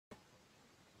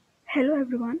Hello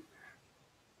everyone,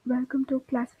 welcome to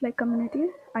ClassFly community.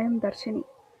 I am Darshini.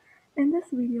 In this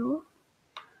video,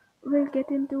 we'll get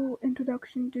into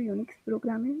introduction to Unix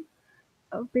programming.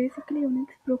 Basically, Unix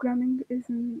programming is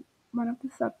one of the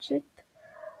subject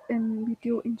in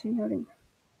VTU engineering.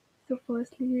 So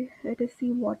firstly, let us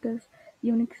see what is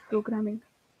Unix programming.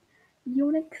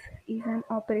 Unix is an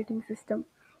operating system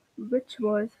which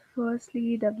was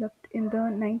firstly developed in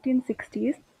the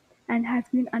 1960s and has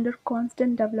been under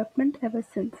constant development ever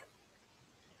since.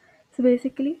 So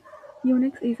basically,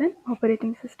 Unix is an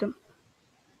operating system.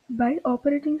 By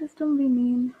operating system, we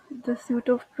mean the suite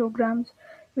of programs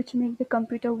which make the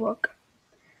computer work.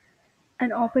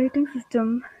 An operating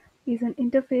system is an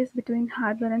interface between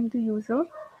hardware and the user.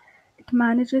 It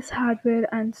manages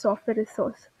hardware and software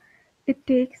resource. It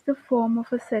takes the form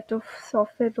of a set of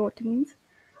software routines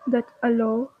that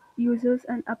allow users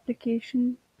and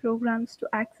application programs to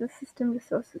access system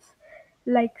resources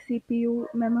like CPU,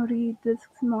 memory,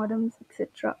 disks, modems,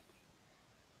 etc.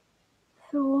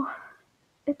 So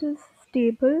it is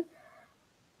stable,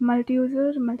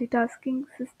 multi-user, multitasking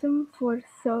system for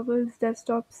servers,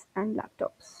 desktops, and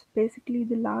laptops. Basically,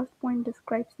 the last point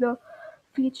describes the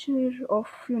feature of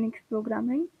Unix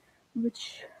programming,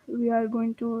 which we are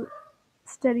going to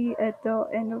study at the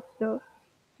end of the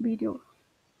video.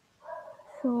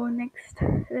 So next,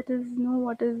 let us know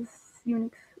what is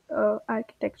Unix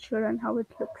architecture and how it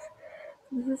looks.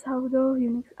 This is how the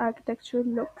Unix architecture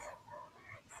looks.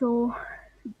 So,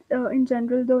 in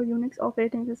general, the Unix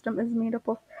operating system is made up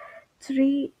of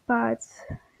three parts.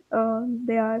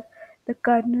 They are the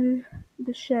kernel,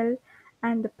 the shell,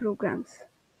 and the programs.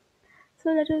 So,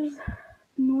 let us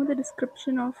know the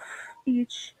description of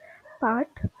each part.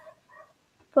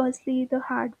 Firstly, the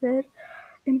hardware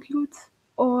includes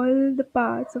all the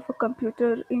parts of a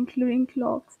computer, including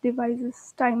clocks,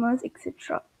 devices, timers,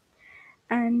 etc.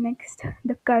 And next,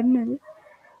 the kernel.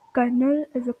 Kernel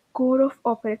is a core of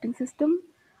operating system,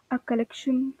 a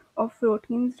collection of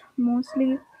routines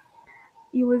mostly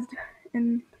used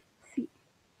in C.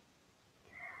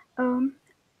 Um,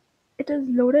 it is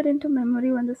loaded into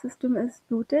memory when the system is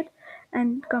booted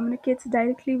and communicates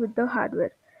directly with the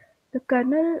hardware. The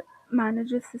kernel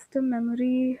manages system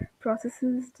memory,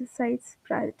 processes, decides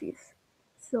priorities.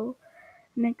 So,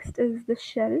 next is the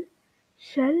shell.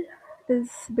 Shell is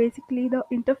basically the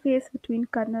interface between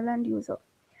kernel and user.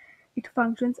 It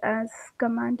functions as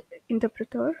command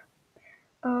interpreter.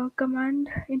 A command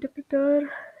interpreter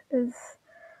is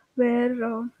where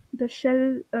the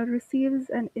shell receives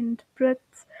and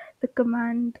interprets the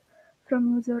command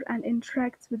from user and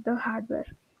interacts with the hardware.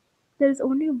 There is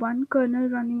only one kernel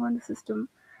running on the system,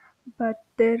 but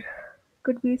there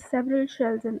could be several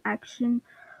shells in action,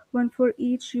 one for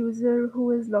each user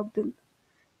who is logged in.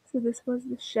 So this was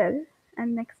the shell,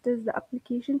 and next is the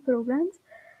application programs.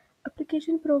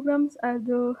 Application programs are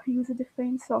the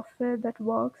user-defined software that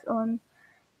works on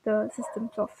the system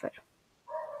software.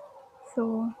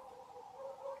 So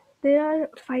there are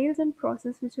files and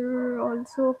process which are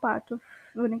also part of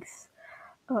Unix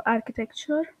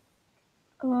architecture,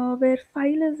 where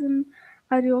file is an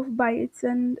array of bytes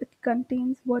and it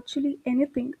contains virtually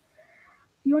anything.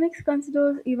 Unix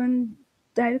considers even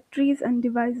directories and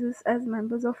devices as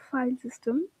members of file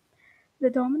system. The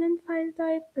dominant file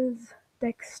type is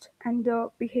text, and the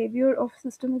behavior of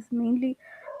system is mainly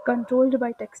controlled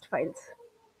by text files.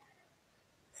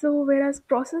 So, whereas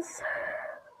process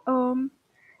um,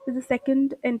 is the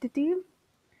second entity,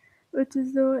 which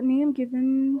is the name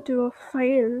given to a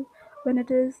file when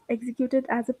it is executed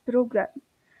as a program.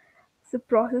 So,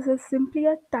 process is simply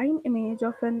a time image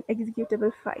of an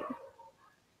executable file.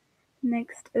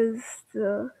 Next is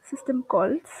the system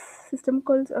calls. System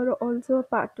calls are also a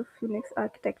part of Unix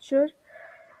architecture.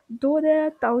 Though there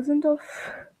are thousands of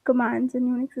commands in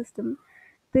Unix system,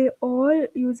 they all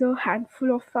use a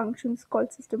handful of functions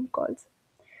called system calls.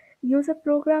 User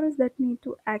programs that need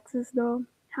to access the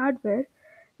hardware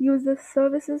use the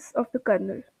services of the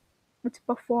kernel, which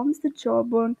performs the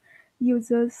job on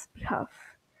users' behalf.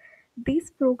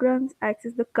 These programs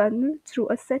access the kernel through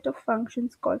a set of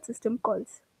functions called system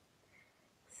calls.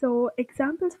 So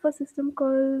examples for system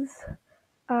calls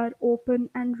are open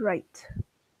and write.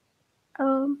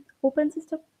 Open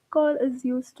system call is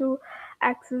used to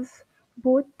access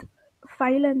both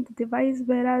file and device,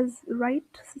 whereas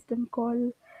write system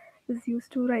call is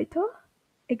used to write a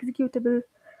executable.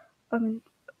 I mean,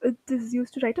 it is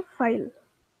used to write a file.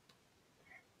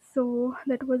 So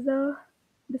that was a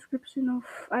description of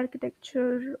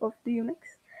architecture of the Unix.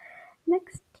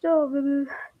 Next, we will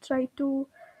try to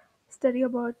study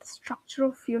about the structure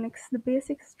of Unix, the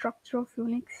basic structure of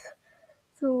Unix.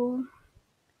 So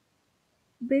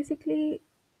Basically,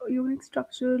 Unix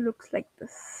structure looks like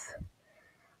this.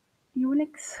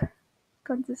 Unix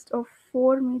consists of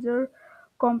four major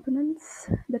components,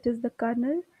 that is the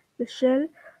kernel, the shell,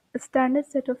 a standard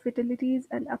set of utilities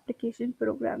and application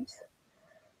programs.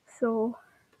 So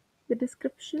the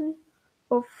description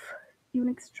of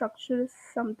Unix structure is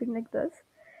something like this.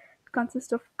 It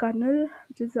consists of kernel,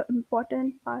 which is an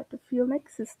important part of Unix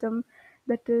system.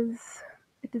 That is,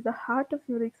 it is the heart of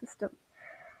Unix system.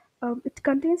 It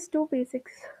contains two basic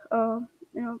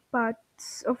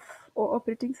parts of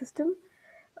operating system.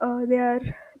 They are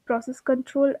process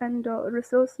control and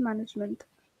resource management.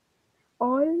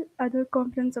 All other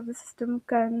components of the system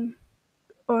can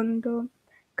on the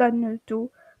kernel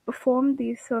to perform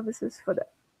these services for them.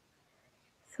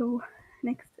 So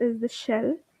next is the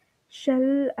shell.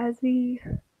 Shell, as we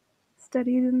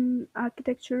studied in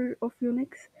architecture of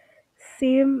Unix,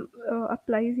 same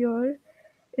applies here.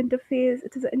 Interface.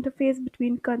 It is an interface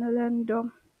between kernel and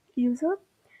user.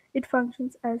 It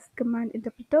functions as command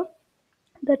interpreter.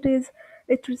 That is,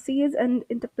 it receives and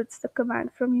interprets the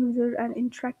command from user and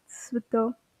interacts with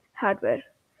the hardware.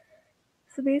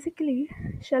 So basically,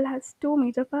 shell has two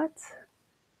major parts,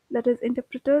 that is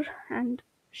interpreter and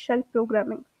shell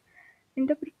programming.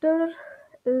 Interpreter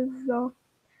is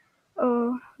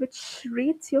which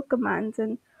reads your commands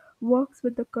and works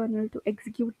with the kernel to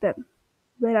execute them,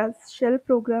 whereas shell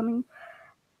programming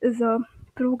is a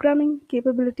programming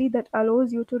capability that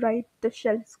allows you to write the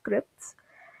shell scripts,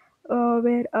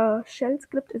 where a shell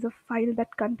script is a file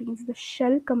that contains the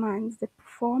shell commands that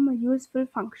perform a useful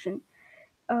function.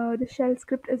 The shell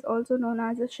script is also known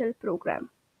as a shell program.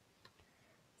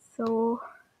 So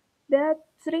there are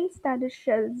three standard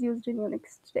shells used in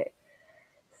Unix today.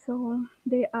 So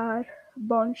they are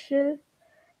Bourne shell,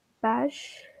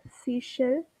 Bash, C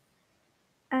shell,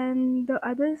 and the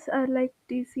others are like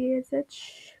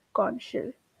TCSH, Corn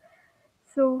shell.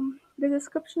 So the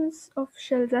descriptions of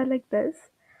shells are like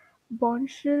this. Bourne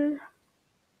shell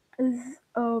is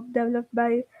developed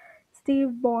by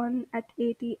Steve Bourne at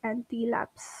AT&T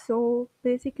Labs. So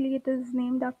basically, it is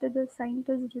named after the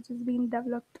scientist which has been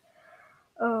developed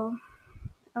uh,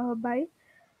 by.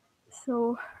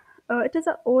 So it is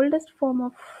the oldest form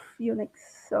of Unix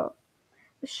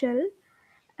shell.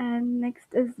 And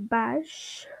next is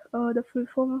Bash. The full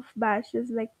form of Bash is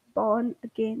like Born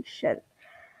Again Shell.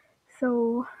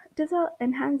 So it is a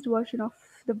enhanced version of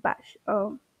the Bash,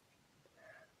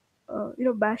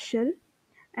 Bash shell.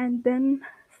 And then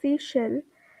C shell.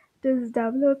 It is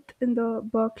developed in the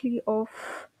Berkeley of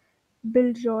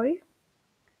Bill Joy.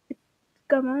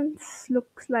 Commands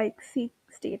looks like C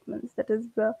statements. That is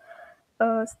the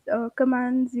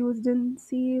commands used in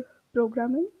C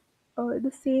programming.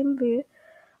 The same way,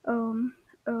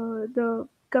 the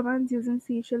commands used in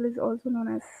C shell is also known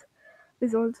as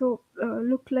is also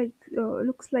looks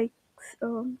like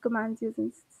commands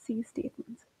using C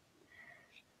statements.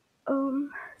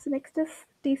 So next is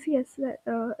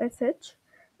TCSH,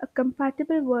 a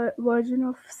compatible version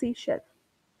of C shell.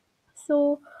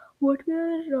 So what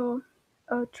we're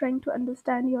trying to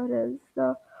understand here is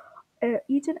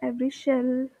each and every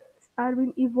shell are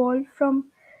being evolved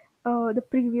from the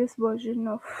previous version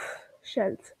of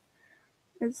shells.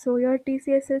 And so your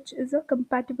TCSH is a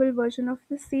compatible version of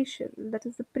the C shell, that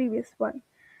is the previous one.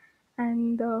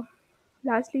 And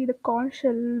lastly, the Corn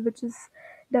shell, which is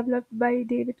developed by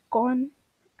David Corn,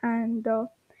 and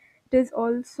it is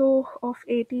also of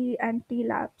AT&T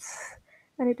Labs,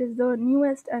 and it is the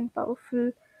newest and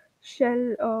powerful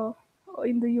shell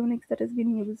in the Unix that has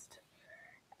been used.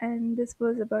 And this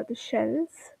was about the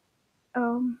shells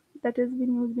that has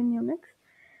been used in Unix.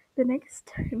 The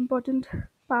next important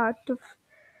part of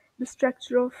the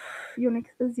structure of Unix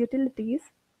is utilities.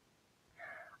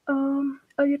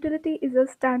 A utility is a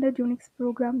standard Unix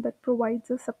program that provides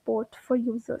a support for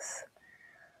users.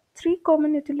 Three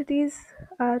common utilities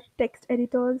are text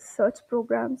editors, search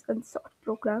programs, and sort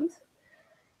programs.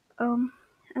 Um,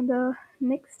 and the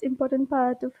next important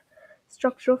part of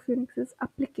structure of Unix is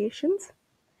applications.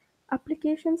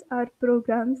 Applications are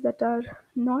programs that are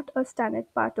not a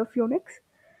standard part of Unix.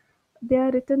 They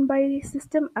are written by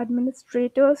system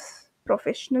administrators,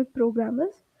 professional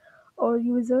programmers, or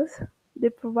users. They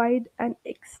provide an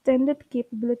extended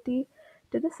capability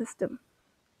to the system.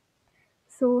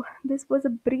 So, this was a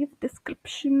brief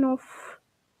description of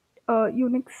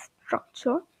Unix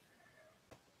structure.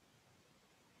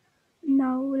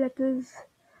 Now, let us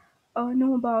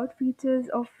know about features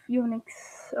of Unix.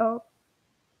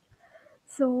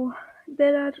 So,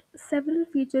 there are several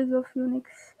features of Unix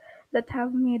that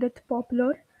have made it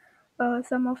popular.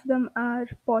 Some of them are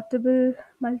portable,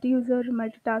 multi user,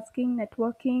 multitasking,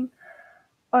 networking,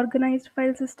 organized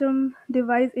file system,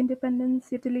 device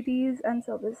independence, utilities, and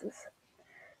services.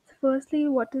 So firstly,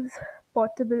 what is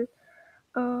portable?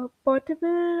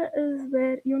 Portable is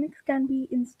where Unix can be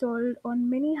installed on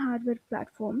many hardware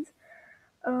platforms,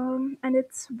 and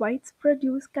its widespread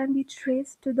use can be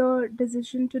traced to the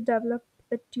decision to develop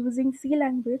it using C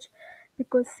language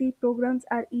because C programs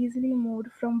are easily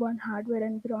moved from one hardware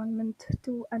environment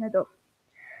to another.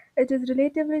 It is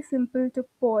relatively simple to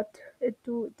port it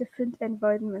to different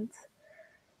environments.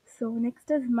 So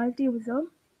next is multi-user.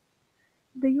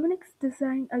 The Unix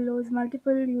design allows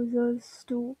multiple users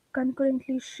to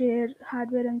concurrently share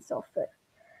hardware and software.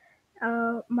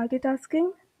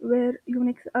 Multitasking, where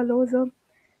Unix allows a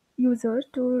user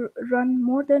to run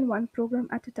more than one program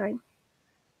at a time.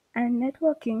 And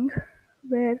networking,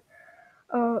 where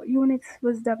Unix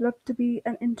was developed to be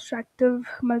an interactive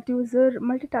multi-user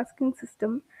multitasking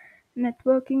system.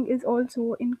 Networking is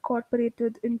also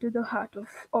incorporated into the heart of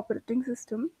operating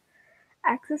system.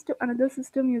 Access to another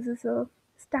system uses a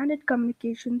standard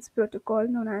communications protocol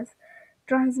known as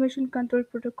Transmission Control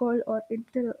Protocol or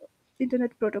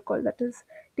Internet Protocol, that is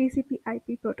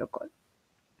TCP/IP protocol.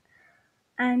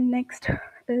 And next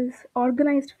is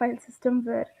organized file system,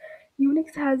 where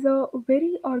Unix has a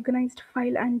very organized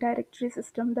file and directory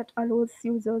system that allows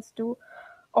users to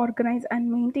organize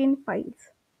and maintain files.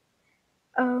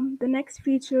 The next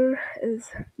feature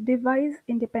is device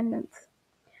independence,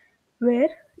 where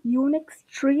Unix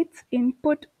treats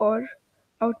input or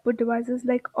output devices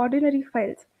like ordinary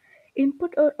files.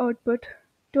 Input or output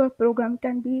to a program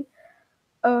can be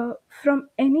from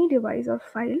any device or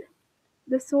file.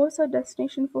 The source or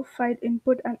destination for file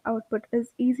input and output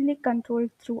is easily controlled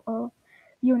through a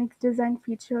Unix design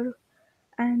feature,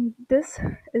 and this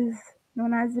is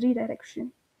known as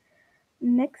redirection.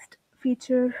 Next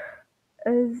feature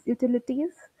is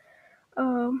utilities.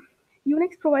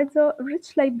 Unix provides a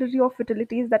rich library of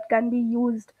utilities that can be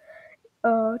used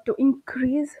to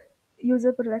increase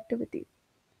user productivity.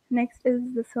 Next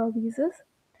is the services.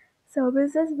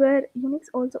 Services, where Unix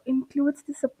also includes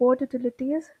the support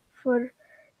utilities for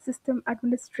system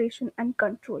administration and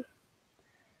control.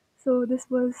 So this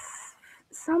was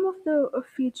some of the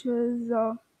features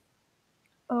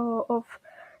of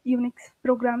Unix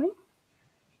programming.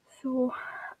 So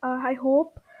I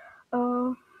hope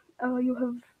uh, you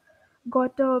have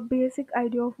got a basic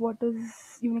idea of what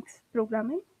is Unix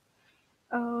programming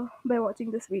by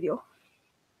watching this video.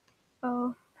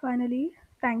 Finally,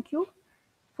 thank you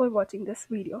for watching this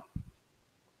video.